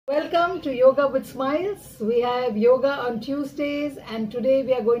Welcome to Yoga with Smiles. We have yoga on Tuesdays, and today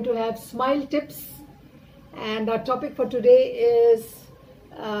we are going to have smile tips. And our topic for today is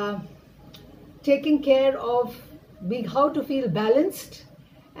taking care of how to feel balanced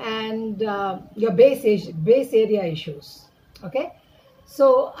and your base area issues. Okay,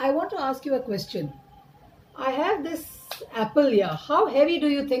 so I want to ask you a question. I have this apple here. How heavy do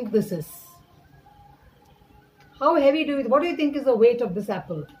you think this is? How heavy what do you think is the weight of this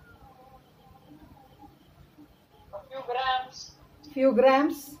apple? A few grams. Few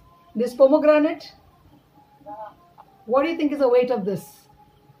grams. This pomegranate? Yeah. What do you think is the weight of this?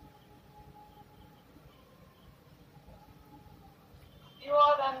 Fewer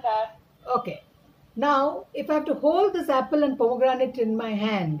than that. Okay. Now, if I have to hold this apple and pomegranate in my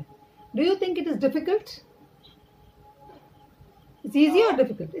hand, do you think it is difficult? It's easy or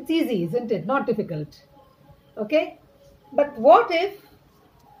difficult? It's easy, isn't it? Not difficult. Okay? But what if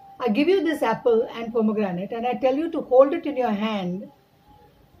I give you this apple and pomegranate and I tell you to hold it in your hand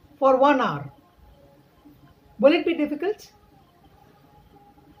for 1 hour? Will it be difficult?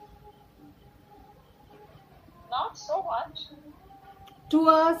 Not so much. 2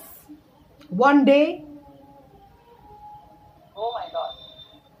 hours? 1 day? Oh my God.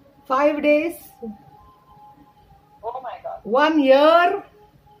 5 days? Oh my God. 1 year?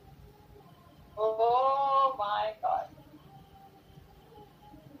 Oh my God.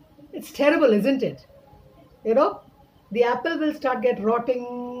 It's terrible, isn't it? You know, the apple will start get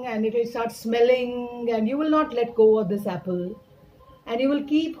rotting and it will start smelling, and you will not let go of this apple, and you will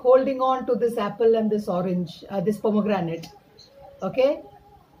keep holding on to this apple and this orange, this pomegranate. Okay,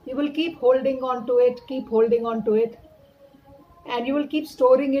 you will keep holding on to it, and you will keep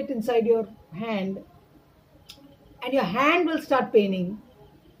storing it inside your hand, and your hand will start paining.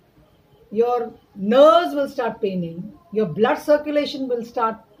 Your nerves will start paining. Your blood circulation will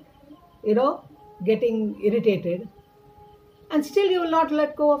start, getting irritated. And still you will not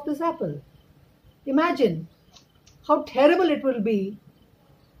let go of this apple. Imagine how terrible it will be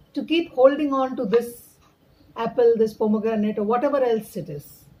to keep holding on to this apple, this pomegranate, or whatever else it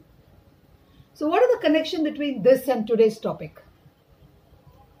is. So what is the connection between this and today's topic?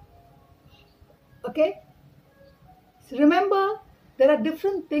 Okay? So remember, there are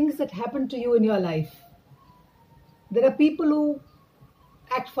different things that happen to you in your life. There are people who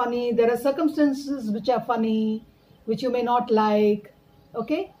act funny. There are circumstances which are funny, which you may not like.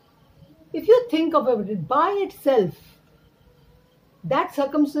 Okay? If you think of it by itself, that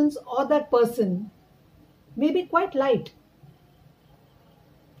circumstance or that person may be quite light.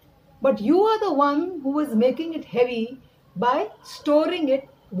 But you are the one who is making it heavy by storing it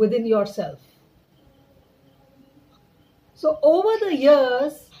within yourself. So over the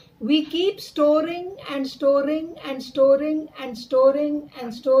years, we keep storing and storing and storing and storing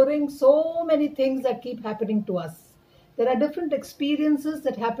and storing so many things that keep happening to us. There are different experiences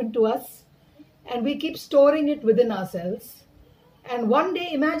that happen to us, and we keep storing it within ourselves. And one day,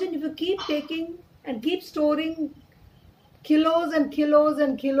 imagine if you keep taking and keep storing kilos and kilos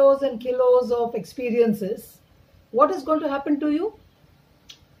and kilos and kilos of experiences, what is going to happen to you?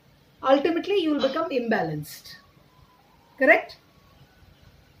 Ultimately, you will become imbalanced. Correct?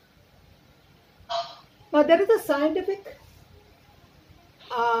 Now, there is a scientific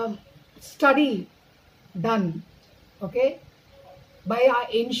study done, okay, by our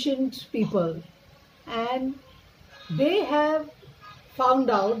ancient people, and they have found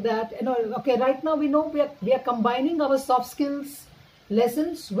out that, right now we know we are combining our soft skills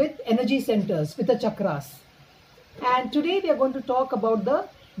lessons with energy centers, with the chakras. And today we are going to talk about the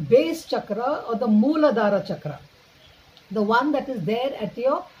base chakra or the Mooladhara chakra. The one that is there at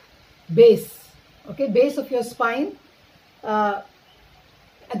your base, okay, base of your spine, at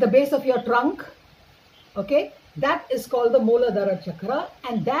the base of your trunk, okay, that is called the Mooladhara chakra,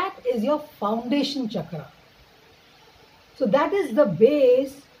 and that is your foundation chakra. So that is the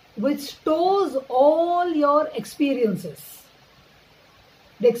base which stores all your experiences.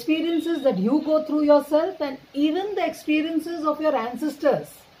 The experiences that you go through yourself, and even the experiences of your ancestors.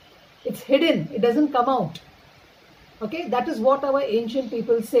 It's hidden, it doesn't come out. Okay, that is what our ancient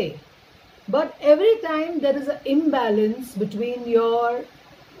people say. But every time there is an imbalance between your,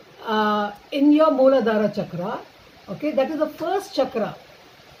 in your Mooladhara chakra, okay, that is the first chakra,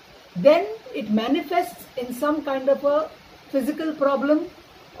 then it manifests in some kind of a physical problem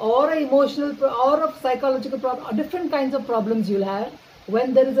or an emotional or a psychological problem, or different kinds of problems you'll have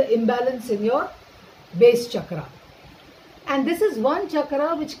when there is an imbalance in your base chakra. And this is one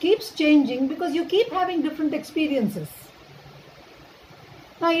chakra which keeps changing because you keep having different experiences.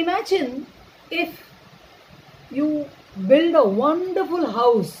 Now imagine if you build a wonderful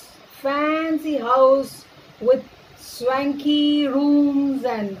house, fancy house with swanky rooms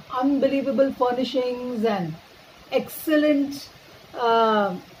and unbelievable furnishings and excellent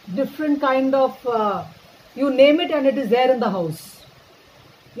different kind of you name it and it is there in the house.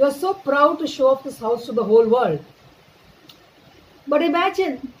 You are so proud to show off this house to the whole world. But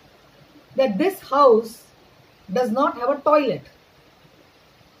imagine that this house does not have a toilet.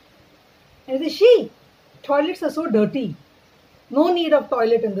 And you say, "She, toilets are so dirty. No need of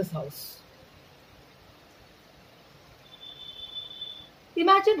toilet in this house."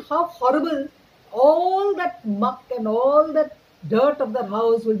 Imagine how horrible all that muck and all that dirt of the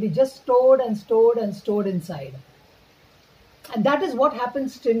house will be just stored and stored and stored inside. And that is what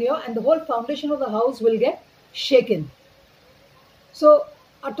happens to you, and the whole foundation of the house will get shaken. So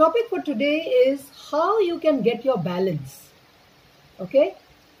our topic for today is how you can get your balance. Okay?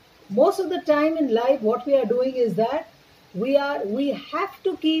 Most of the time in life, what we are doing is that we have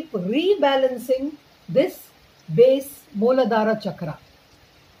to keep rebalancing this base Muladhara chakra.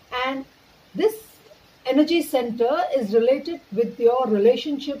 And this energy center is related with your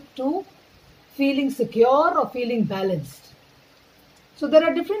relationship to feeling secure or feeling balanced. So there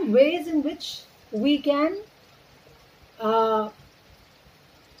are different ways in which we can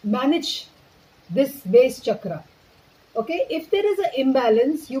manage this base chakra. Okay, if there is an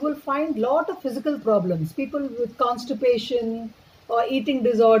imbalance, you will find lot of physical problems. People with constipation or eating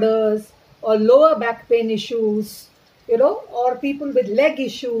disorders or lower back pain issues, or people with leg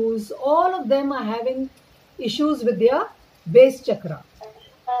issues, all of them are having issues with their base chakra.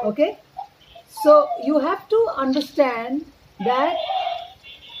 Okay, so you have to understand that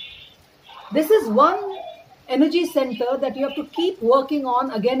this is one energy center that you have to keep working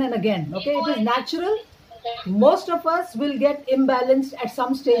on again and again. Okay, it is natural. Most of us will get imbalanced at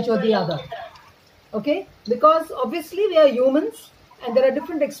some stage or the other. Okay, because obviously we are humans and there are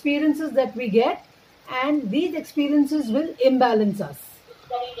different experiences that we get, and these experiences will imbalance us.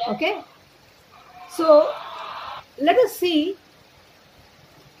 Okay, so let us see.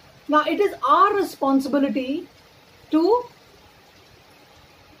 Now it is our responsibility to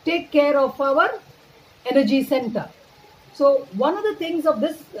take care of our energy center. So one of the things of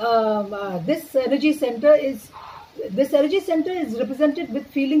this this energy center is represented with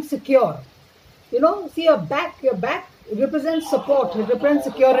feeling secure. See your back represents support, it represents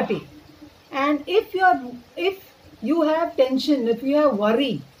security. And if you have tension, if you have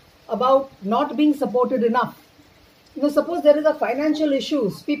worry about not being supported enough, suppose there is a financial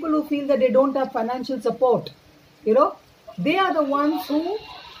issues, people who feel that they don't have financial support, they are the ones who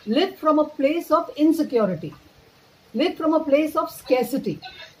live from a place of insecurity, live from a place of scarcity.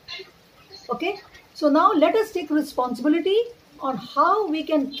 Okay, so now let us take responsibility on how we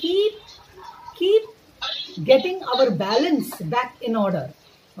can keep getting our balance back in order.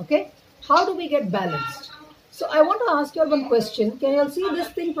 Okay, how do we get balanced? So I want to ask you all one question. Can you all see this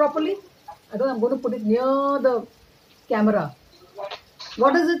thing properly? I'm going to put it near the camera.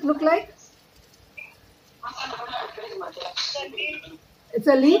 What does it look like? It's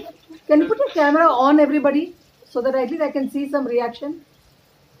a leaf. Can you put your camera on, everybody, so that at least I can see some reaction?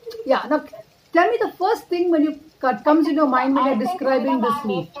 Yeah. Now, tell me the first thing when you comes in your mind when you're describing this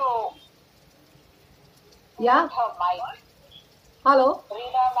leaf. Yeah. Hello.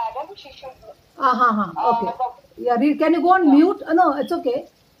 Madam, she should. Okay. Yeah. Can you go on mute? No, it's okay.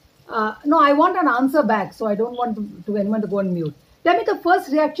 No, I want an answer back, so I don't want to anyone to go on mute. Tell me the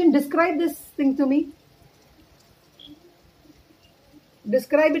first reaction. Describe this thing to me.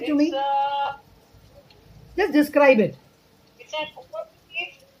 Describe it to me. Just describe it. It's an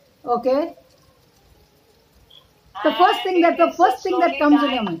leaf. Okay. The first thing that comes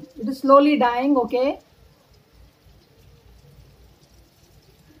in your mind. It is slowly dying. Okay.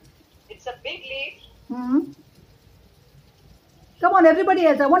 It's a big leaf. Come on, everybody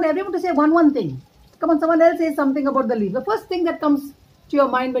else. I want everyone to say one thing. Come on, someone else say something about the leaf. The first thing that comes to your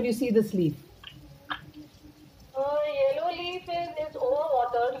mind when you see this leaf. Yellow leaf is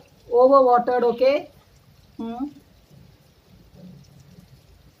overwatered. Overwatered, okay.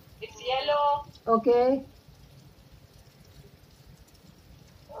 It's yellow. Okay.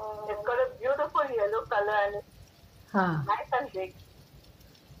 It's got a beautiful yellow color and it's nice and big.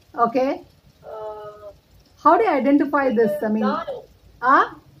 Okay. How do you identify this? I mean,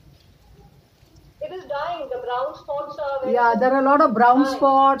 it is dying. The brown spots are very there are a lot of brown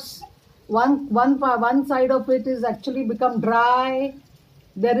spots. One side of it is actually become dry.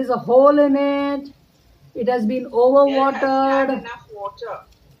 There is a hole in it. It has been overwatered. It has had enough water.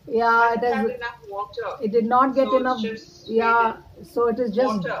 Yeah, it has had enough water. It did not get So enough. it's just Yeah, so it is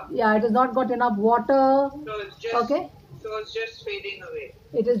just water. it has not got enough water. So it's just Okay. So it's just fading away.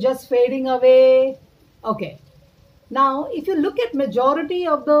 It is just fading away. Okay. Now, if you look at majority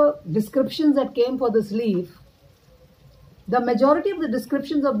of the descriptions that came for this leaf, the majority of the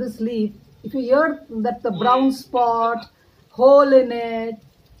descriptions of this leaf, if you hear that the brown spot, hole in it,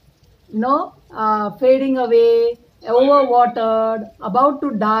 fading away, overwatered, about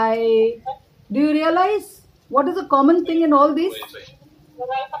to die, do you realize what is the common thing in all these?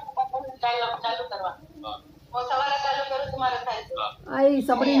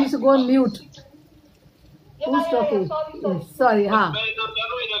 Somebody needs to go on mute. Who's talking? Sorry,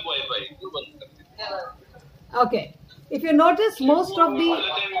 Okay. If you notice, most of the...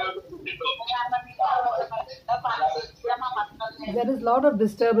 There is a lot of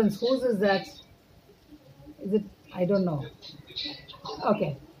disturbance. Whose is that? Is it? I don't know.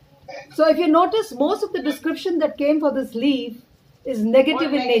 Okay. So if you notice, most of the description that came for this leaf is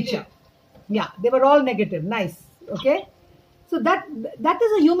negative in nature. Yeah, they were all negative. Nice. Okay. So that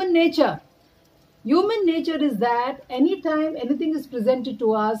is a human nature. Human nature is that anytime anything is presented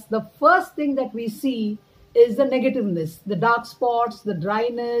to us, the first thing that we see is the negativeness, the dark spots, the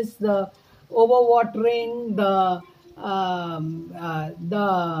dryness, the overwatering, the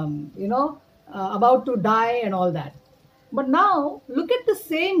about to die and all that. But now look at the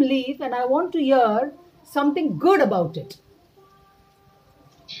same leaf and I want to hear something good about it.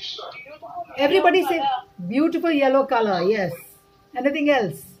 Everybody say beautiful yellow color. Yes. Anything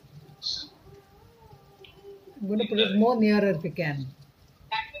else? I'm going to put it more nearer if you can.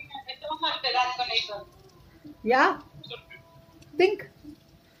 Yeah? Think.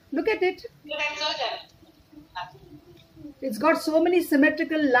 Look at it. It's got so many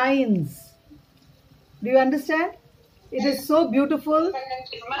symmetrical lines. Do you understand? It is so beautiful.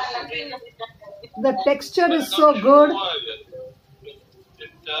 The texture is so good.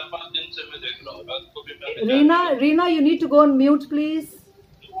 Reena, you need to go on mute, please.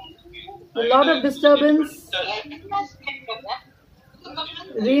 A lot of disturbance.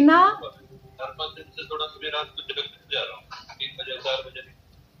 Reena?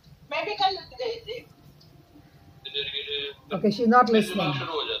 Okay, she's not listening.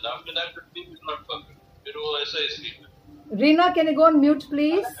 Reena, can you go on mute,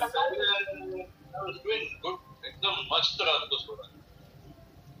 please?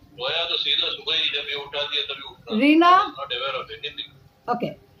 Reena?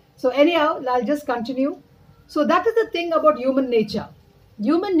 Okay. So anyhow, I'll just continue. So that is the thing about human nature.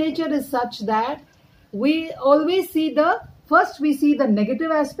 Human nature is such that we always see first we see the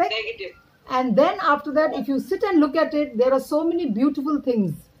negative aspect. Negative. And then after that, if you sit and look at it, there are so many beautiful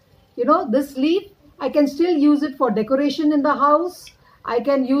things. This leaf, I can still use it for decoration in the house. I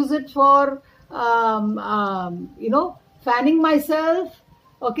can use it for, fanning myself.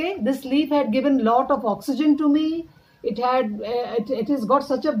 Okay, this leaf had given a lot of oxygen to me. It has got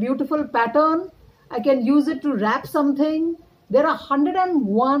such a beautiful pattern. I can use it to wrap something. There are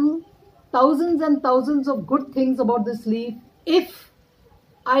 101 thousands and thousands of good things about this leaf if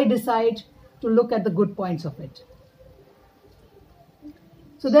I decide to look at the good points of it.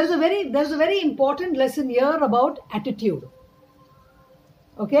 So there's a very important lesson here about attitude.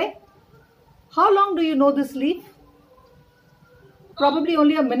 Okay? How long do you know this leaf? Probably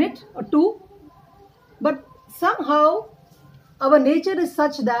only a minute or two. But somehow our nature is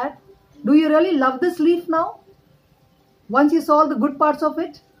such that, do you really love this leaf now? Once you saw the good parts of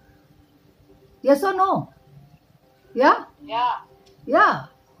it? Yes or no? Yeah? Yeah. Yeah.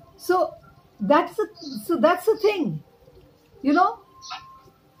 So that's the thing.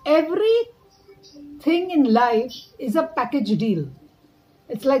 Everything in life is a package deal.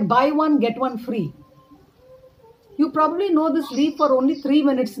 It's like buy one, get one free. You probably know this leaf for only 3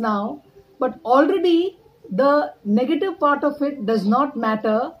 minutes now, but already the negative part of it does not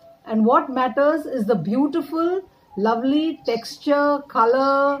matter. And what matters is the beautiful, lovely texture,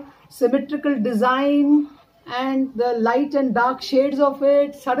 color, symmetrical design, and the light and dark shades of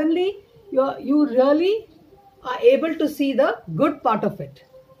it. Suddenly, you really are able to see the good part of it.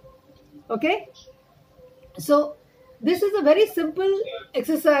 Okay? So, this is a very simple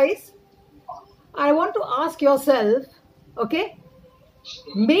exercise. I want to ask yourself, okay?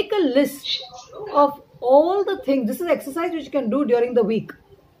 Make a list of all the things. This is an exercise which you can do during the week.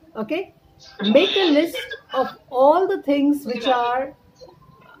 Okay? Make a list of all the things which are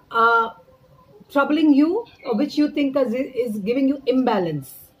troubling you or which you think is giving you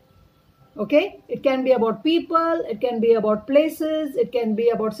imbalance. Okay? It can be about people, it can be about places, it can be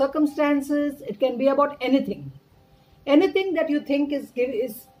about circumstances, it can be about anything. Anything that you think is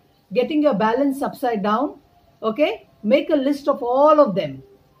getting your balance upside down, okay? Make a list of all of them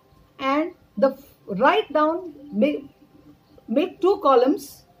and write down, make 2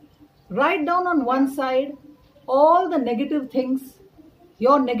 columns, write down on one side all the negative things,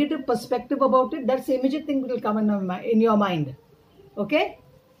 your negative perspective about it. That's the immediate thing that will come in your mind. Okay?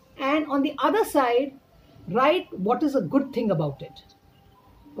 And on the other side, write what is a good thing about it.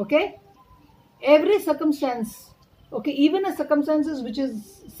 Okay? Every circumstance, okay, even a circumstances which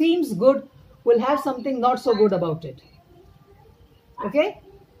seems good will have something not so good about it. Okay?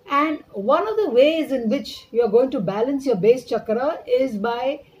 And one of the ways in which you are going to balance your base chakra is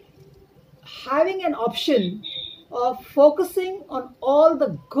by having an option of focusing on all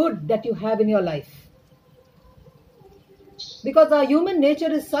the good that you have in your life. Because our human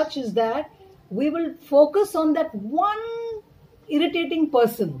nature is such is that we will focus on that one irritating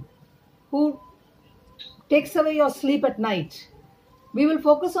person who takes away your sleep at night. We will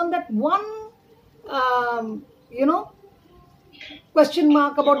focus on that one, question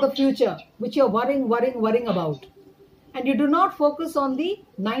mark about the future, which you're worrying about. And you do not focus on the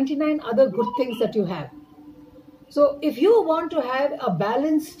 99 other good things that you have. So if you want to have a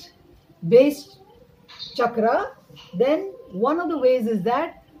balanced base chakra, then one of the ways is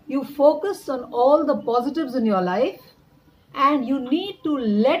that you focus on all the positives in your life and you need to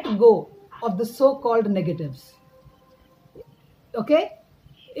let go of the so-called negatives. Okay?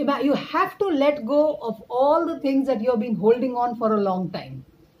 You have to let go of all the things that you have been holding on for a long time.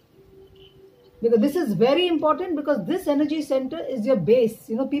 Because this is very important, because this energy center is your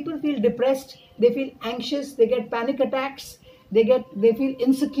base. People feel depressed, they feel anxious, they get panic attacks, they feel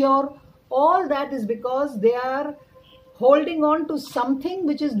insecure. All that is because they are holding on to something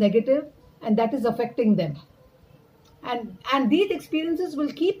which is negative and that is affecting them. And these experiences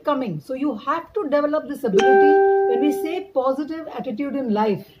will keep coming. So you have to develop this ability. When we say positive attitude in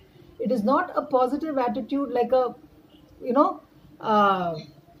life, it is not a positive attitude like a,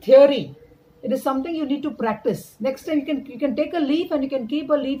 theory. It is something you need to practice. Next time you can take a leaf and you can keep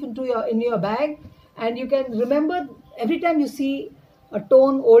a leaf in your bag, and you can remember every time you see a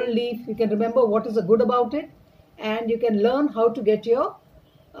torn old leaf, you can remember what is the good about it, and you can learn how to get your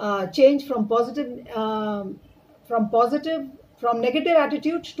change from negative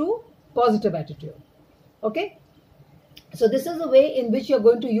attitude to positive attitude. Okay? So this is the way in which you're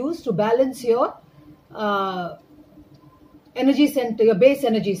going to use to balance your energy center, your base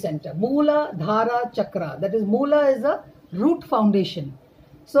energy center. Moola, Dhara, Chakra. That is, Moola is a root foundation.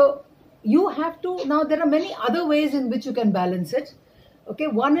 So you have to, now there are many other ways in which you can balance it. Okay,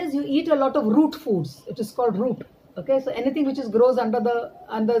 one is you eat a lot of root foods. It is called root. Okay, so anything which grows under the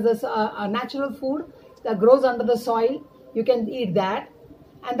natural food that grows under the soil, you can eat that.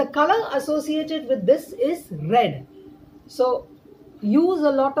 And the color associated with this is red. So use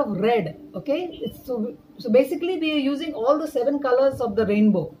a lot of red. Okay, so basically we are using all the 7 colors of the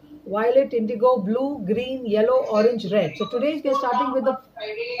rainbow: violet, indigo, blue, green, yellow, orange, red. So today we are starting with the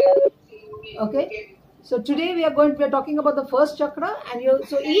So today we are talking about the first chakra, and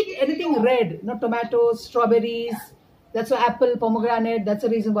so eat anything red, tomatoes, strawberries, that's apple, pomegranate. That's the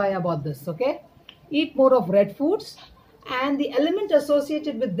reason why I bought this. Okay, eat more of red foods, and the element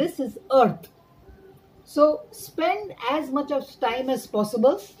associated with this is earth. So spend as much of time as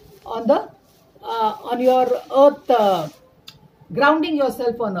possible on your earth, grounding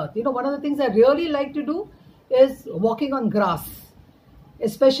yourself on earth. One of the things I really like to do is walking on grass,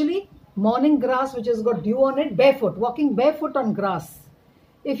 especially morning grass which has got dew on it, walking barefoot on grass.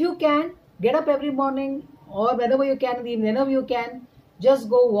 If you can, get up every morning, or whenever you can, just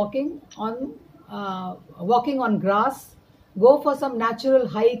go walking on grass. Go for some natural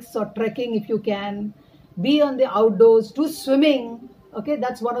hikes or trekking if you can. Be on the outdoors, do swimming. Okay,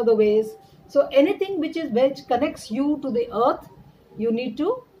 that's one of the ways. So anything which connects you to the earth, you need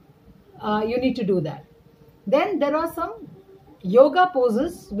to do that. Then there are some yoga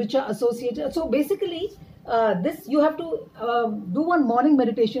poses which are associated. So basically, this you have to do one morning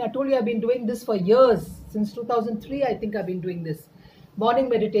meditation. I told you I've been doing this for years. Since 2003, I think I've been doing this morning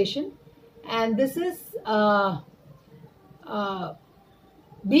meditation. And this is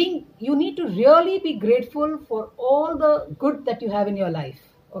you need to really be grateful for all the good that you have in your life.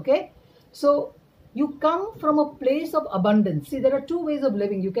 Okay? So you come from a place of abundance. See, there are 2 ways of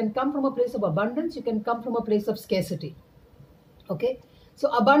living. You can come from a place of abundance. You can come from a place of scarcity. Okay? So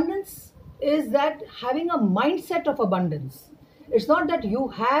abundance is that having a mindset of abundance. It's not that you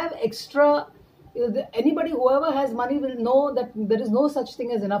have extra. Anybody, whoever has money, will know that there is no such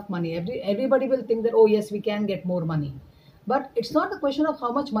thing as enough money. Everybody will think that, oh yes, we can get more money. But it's not a question of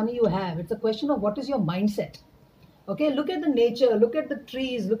how much money you have. It's a question of what is your mindset. Okay, look at the nature, look at the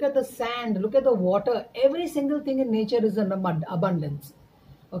trees, look at the sand, look at the water. Every single thing in nature is an abundance.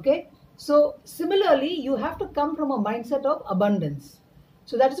 Okay, So similarly, you have to come from a mindset of abundance.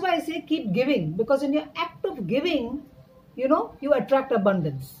 So that is why I say keep giving, because in your act of giving, you attract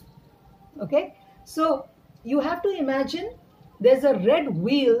abundance. Okay, so you have to imagine there's a red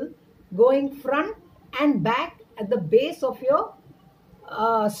wheel going front and back at the base of your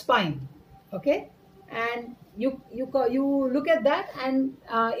spine. Okay, and you look at that and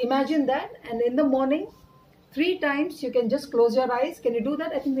imagine that, and in the morning 3 times you can just close your eyes. Can you do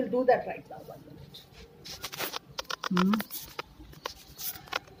that? I think we'll do that right now. 1 minute.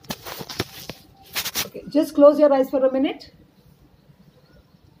 Okay, just close your eyes for a minute.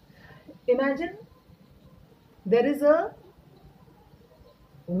 Imagine there is a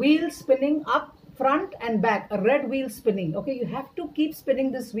wheel spinning up front and back, a red wheel spinning. Okay, you have to keep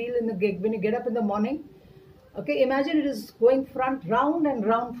spinning this wheel in the gig when you get up in the morning. Okay, imagine it is going front, round and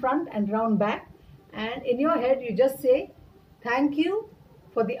round front and round back, and in your head you just say, thank you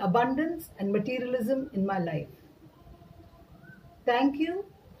for the abundance and materialism in my life. Thank you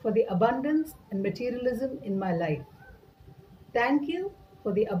for the abundance and materialism in my life. Thank you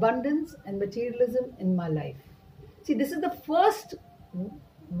for the abundance and materialism in my life. See, this is the first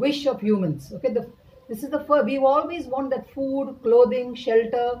wish of humans. Okay, this is the first. We always want that food, clothing,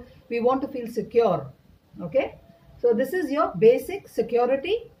 shelter. We want to feel secure. Okay, so this is your basic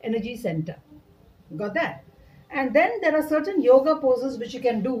security energy center. Got that? And then there are certain yoga poses which you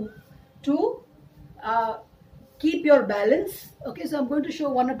can do to keep your balance. Okay, so I'm going to show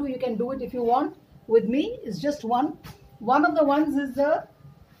 1 or 2. You can do it if you want with me. It's just one. One of the ones is the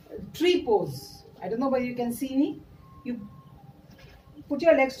tree pose. I don't know whether you can see me. You put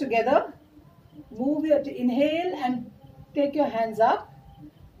your legs together, inhale and take your hands up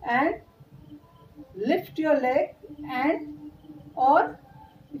and lift your leg, or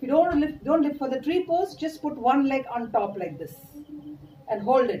if you don't want to lift, don't lift. For the tree pose, just put one leg on top like this and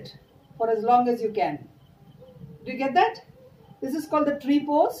hold it for as long as you can. Do you get that? This is called the tree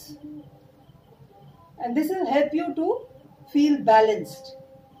pose, and this will help you to feel balanced.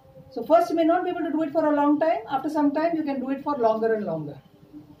 So first you may not be able to do it for a long time. After some time you can do it for longer and longer.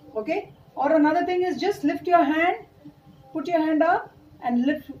 Okay? Or another thing is just lift your hand, put your hand up and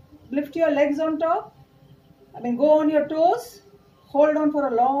lift your legs on top. Go on your toes, hold on for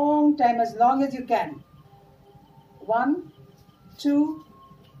a long time, as long as you can. 1, 2,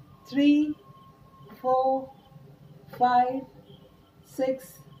 3, 4, 5,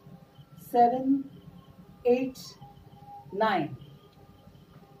 6, 7, 8, 9.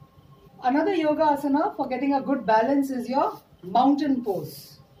 Another yoga asana for getting a good balance is your mountain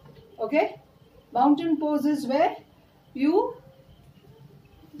pose. Okay? Mountain pose is where you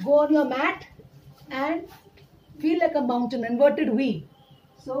go on your mat and feel like a mountain, inverted V.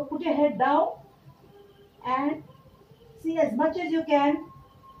 So put your head down and see as much as you can.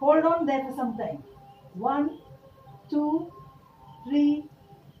 Hold on there for some time. 1, 2, 3,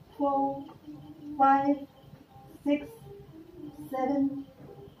 4, 5, 6, 7,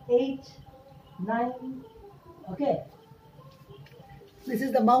 8, 9. Okay. This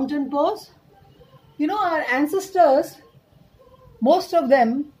is the mountain pose. Our ancestors, most of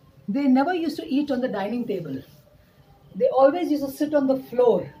them, they never used to eat on the dining table. They always used to sit on the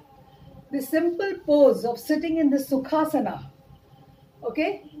floor. The simple pose of sitting in the Sukhasana.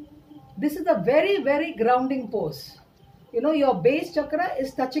 Okay. This is a very, very grounding pose. Your base chakra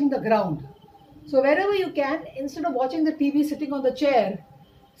is touching the ground. So wherever you can, instead of watching the TV sitting on the chair,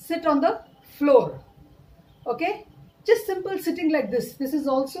 sit on the floor. Okay? Just simple sitting like this. This is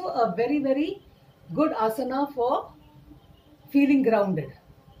also a very, very good asana for feeling grounded.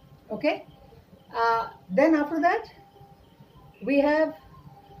 Okay? Then after that, we have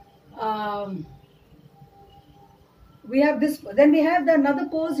this. Then we have another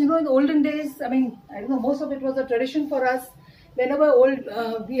pose. In the olden days, I don't know, most of it was a tradition for us. Whenever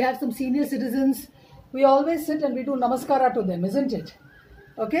we have some senior citizens, we always sit and we do namaskara to them, isn't it?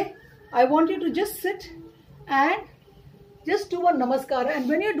 Okay? I want you to just sit and just do a namaskara. And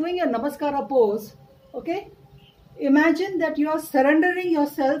when you're doing your namaskara pose, okay, imagine that you are surrendering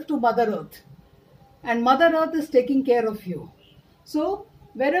yourself to Mother Earth. And Mother Earth is taking care of you. So,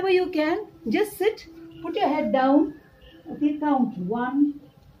 wherever you can, just sit, put your head down. Okay, count 1,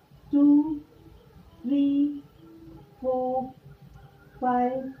 2, 3, 4,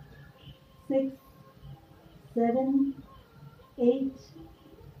 5, 6, 7, 8,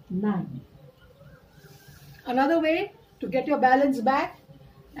 9. Another way to get your balance back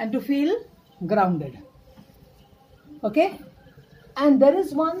and to feel grounded. Okay? And there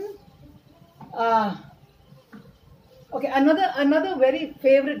is one, another very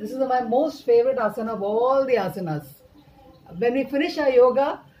favorite, this is my most favorite asana of all the asanas. When we finish our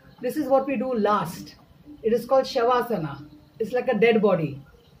yoga, This is what we do last. It is called Shavasana. It's like a dead body.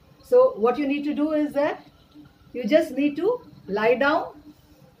 So what you need to do is that you just need to lie down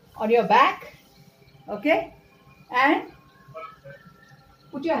on your back, okay, and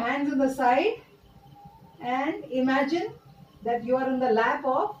put your hands on the side and imagine that you are in the lap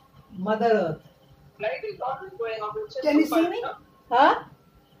of Mother Earth. Light is always going on. Can you see me? Huh?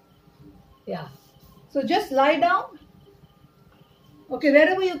 Yeah. So just lie down. Okay,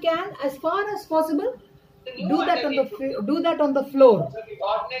 wherever you can, as far as possible, do that on the floor.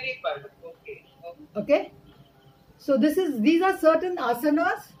 Ordinary part. Okay. Okay. So these are certain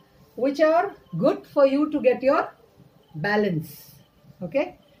asanas which are good for you to get your balance.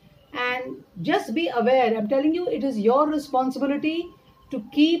 Okay. And just be aware. I'm telling you, it is your responsibility to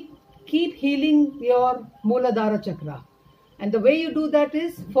keep healing your Muladhara chakra. And the way you do that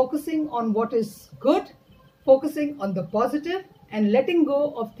is focusing on what is good, focusing on the positive, and letting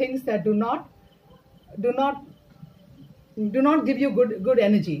go of things that do not give you good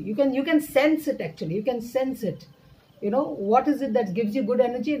energy. You can sense it actually. You can sense it. You know, what is it that gives you good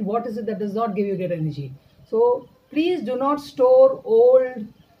energy and what is it that does not give you good energy. So please do not store old,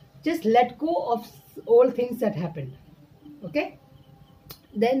 just let go of old things that happened. Okay.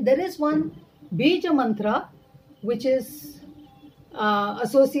 Then there is one Bija mantra which is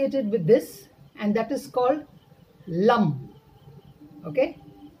associated with this, and that is called Lam. Okay.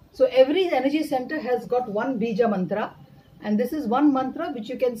 So every energy center has got one Bija mantra, and this is one mantra which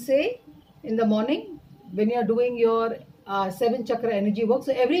you can say in the morning when you are doing your 7 chakra energy work.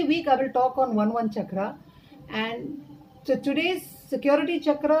 So every week I will talk on one chakra, and so today's security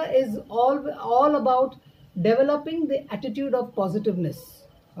chakra is all about developing the attitude of positiveness,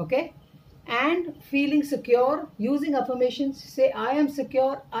 okay, and feeling secure, using affirmations. Say, I am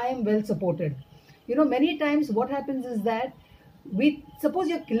secure, I am well supported. You know, many times what happens is that suppose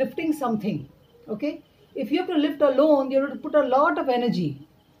you're lifting something, okay, if you have to lift alone, you have to put a lot of energy.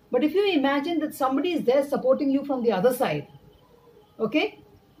 But if you imagine that somebody is there supporting you from the other side, okay,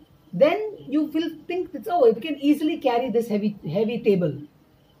 then you will think that, oh, we can easily carry this heavy table.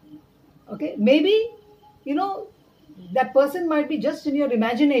 Okay, maybe, you know, that person might be just in your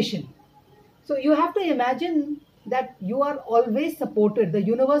imagination. So you have to imagine that you are always supported. The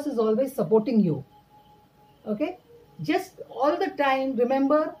universe is always supporting you. Okay, just all the time,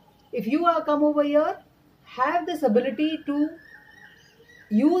 remember, if you are come over here, have this ability to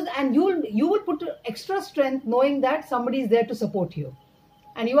use, and you will put extra strength knowing that somebody is there to support you,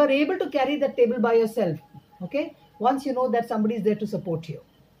 and you are able to carry that table by yourself. Okay, once you know that somebody is there to support you.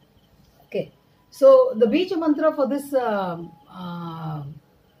 Okay, so the Bija mantra for this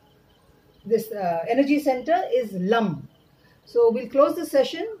energy center is Lam. So we'll close the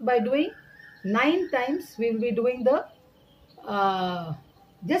session by doing 9 times. We will be doing the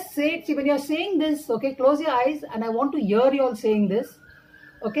just say it. See, when you're saying this, okay, close your eyes, and I want to hear you all saying this.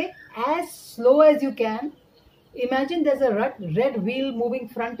 Okay, as slow as you can. Imagine there's a red wheel moving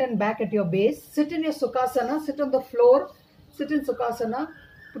front and back at your base. Sit in your Sukhasana, sit on the floor, sit in Sukhasana,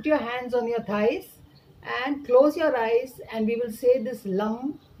 put your hands on your thighs and close your eyes, and we will say this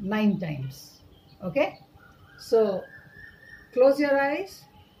Lam 9 times. Okay, so close your eyes.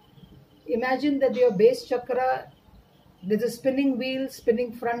 Imagine that your base chakra, there's a spinning wheel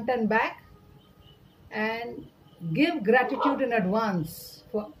spinning front and back, and give gratitude in advance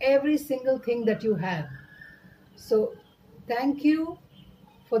for every single thing that you have. So thank you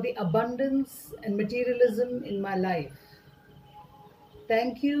for the abundance and materialism in my life.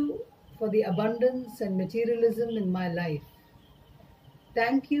 Thank you for the abundance and materialism in my life.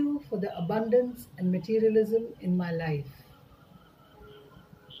 Thank you for the abundance and materialism in my life.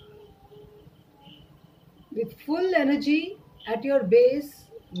 With full energy at your base,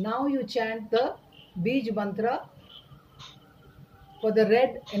 now you chant the Bij mantra for the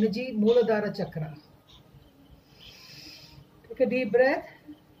red energy Muladhara chakra. Take a deep breath.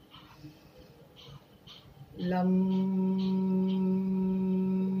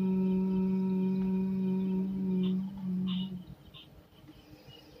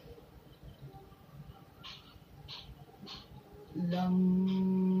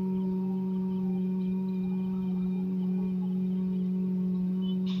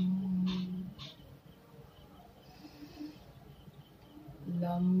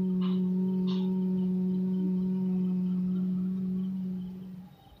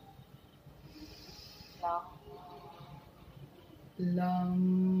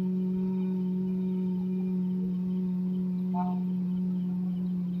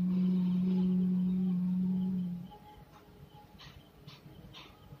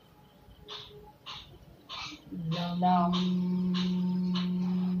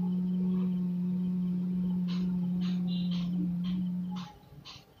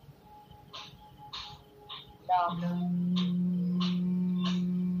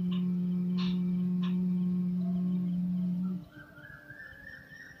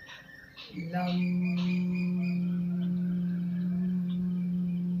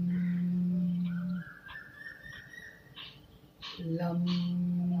 Lam.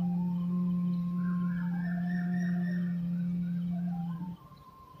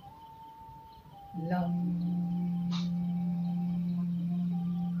 Lam.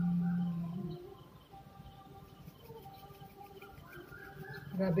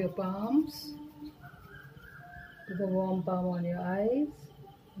 Rub your palms. Put a warm palm on your eyes.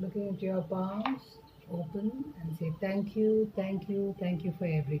 Looking at your palms, open and say thank you, thank you, thank you for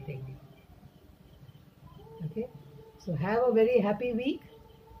everything. Okay, so have a very happy week.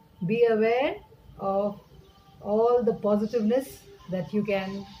 Be aware of all the positiveness that you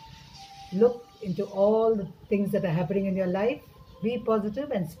can look into all the things that are happening in your life. Be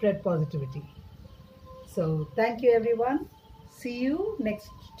positive and spread positivity. So thank you everyone. See you next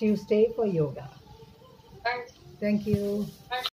Tuesday for yoga. Thank you.